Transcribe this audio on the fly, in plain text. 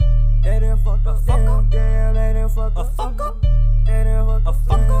fucked up. Damn, they done fucked up. Fuck up. They done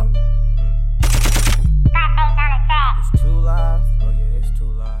fucked up. It's too live. Oh yeah, it's too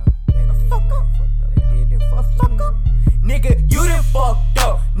live. They done fucked up. They did fuck up. Nigga, you done fucked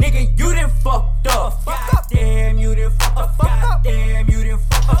up. Nigga, you done fucked up. God damn, you done fucked up. God damn, you done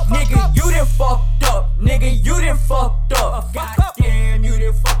fucked up. Nigga, you done fucked up. Nigga, you done fucked up. God damn, you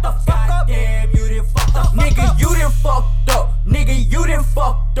done fucked up. God damn, you done fucked up. Nigga, you done fucked up. Nigga, you done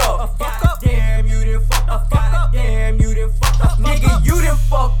fucked up. God damn, you done fucked up. God damn, you done fucked up. Nigga, you done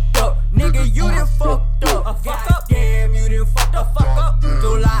fucked up. Nigga, you done fucked up. God damn, you done fucked up. Fuck up.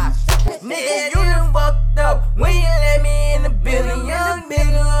 Too live. Nigga, you done fucked up. When you let me in the building, young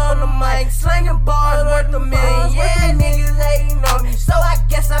nigga on the mic, slinging bars worth a million. Yeah, niggas hating on me, so I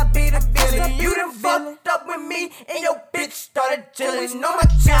guess I be the villain. You done fucked up with me, and your bitch started chillin'. On my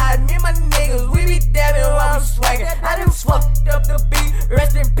child, me and my niggas, we be dabbing while I'm swaggin'. I done fucked up the beat,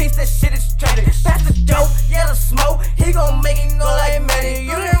 rest in peace, that shit is tragic. Pass the dope, yellow smoke, he gon' make it go like Magic.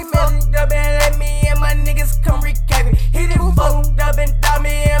 You done fucked up and let me and my niggas come recap it. He done fucked up and thought me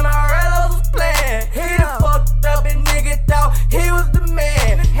and my relos was playin'. He done fucked up and nigga thought he was the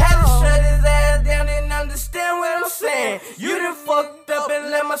man. Had to shut his ass down, didn't understand what I'm saying. You done fucked up and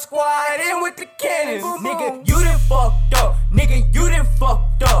let my squad in with the cannons. Nigga, you done fucked up. Nigga, you done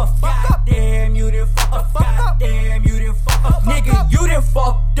fucked up. God damn, you done fucked up. God damn, you done fucked up. Nigga, you done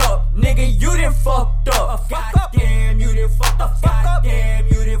fucked up. Nigga, you done fucked up. God damn, you done fucked up. God damn,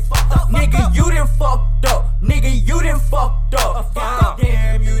 you done fucked up. Nigga, you done fucked up. Nigga, you done fucked up. God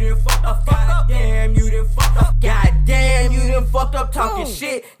damn, you done fucked up. God damn, you done fucked up. God damn, you done fucked up talking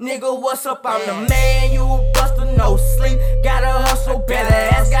shit. Nigga, what's up? I'm the man, you a buster, no sleep. Gotta hustle, better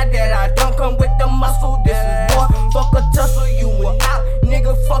ass. Got that I don't come with the muscle. This is war. Fuck a tussle, you a out.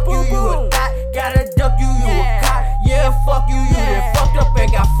 Nigga, fuck you, you a thot. Gotta duck you, you a cop. Yeah, fuck you, you done fucked up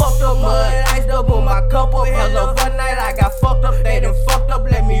and got fucked up. Mud iced up on my cup up. Hello, one night I got fucked up. They done fucked up,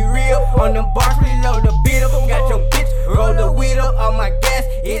 let me re-up. On them bars, reload the beat up. Got your bitch, roll the weed up. On my gas,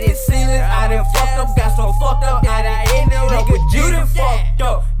 it is sealing. I done fucked up, got so fucked up that I ended up with you done fucked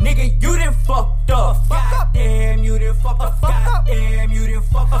up. Nigga, you done fucked up. God damn, you done fucked up. God damn, you done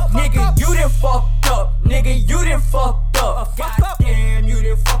fucked up. Nigga, you done fucked up. Nigga, you done fucked up. God damn, you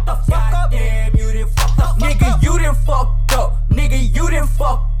done fucked up. God damn, you done fucked up. Nigga, you done fucked up. Nigga, you done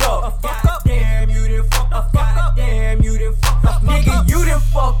fucked up. God damn, you done fucked up. God damn, you done fucked up. Nigga, you done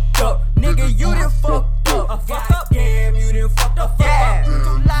fucked up. Nigga, you done fucked up. God damn, you done fucked up. Yeah,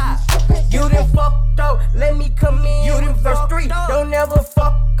 too live. You done fucked up. Let me come in. You done verse 3. Don't ever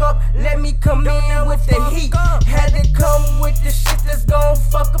fuck up. Let me come in with the heat. Had to come with the shit that's gon'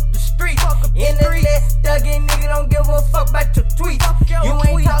 fuck up the street. Internet thuggin', nigga, don't give a fuck about your tweets. You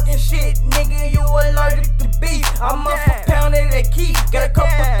ain't talking shit, nigga, you allergic to beef. I'm up a pound of that key. Got a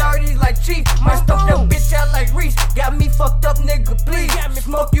couple 30s like Chief. Might stuff that bitch out like Reese. Got me fucked up, nigga, please.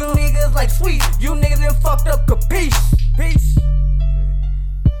 Smoke you niggas like sweet. You niggas done fucked up, capiche. Peace.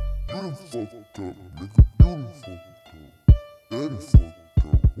 You done fucked up, nigga. You done fucked up. That is fucked up.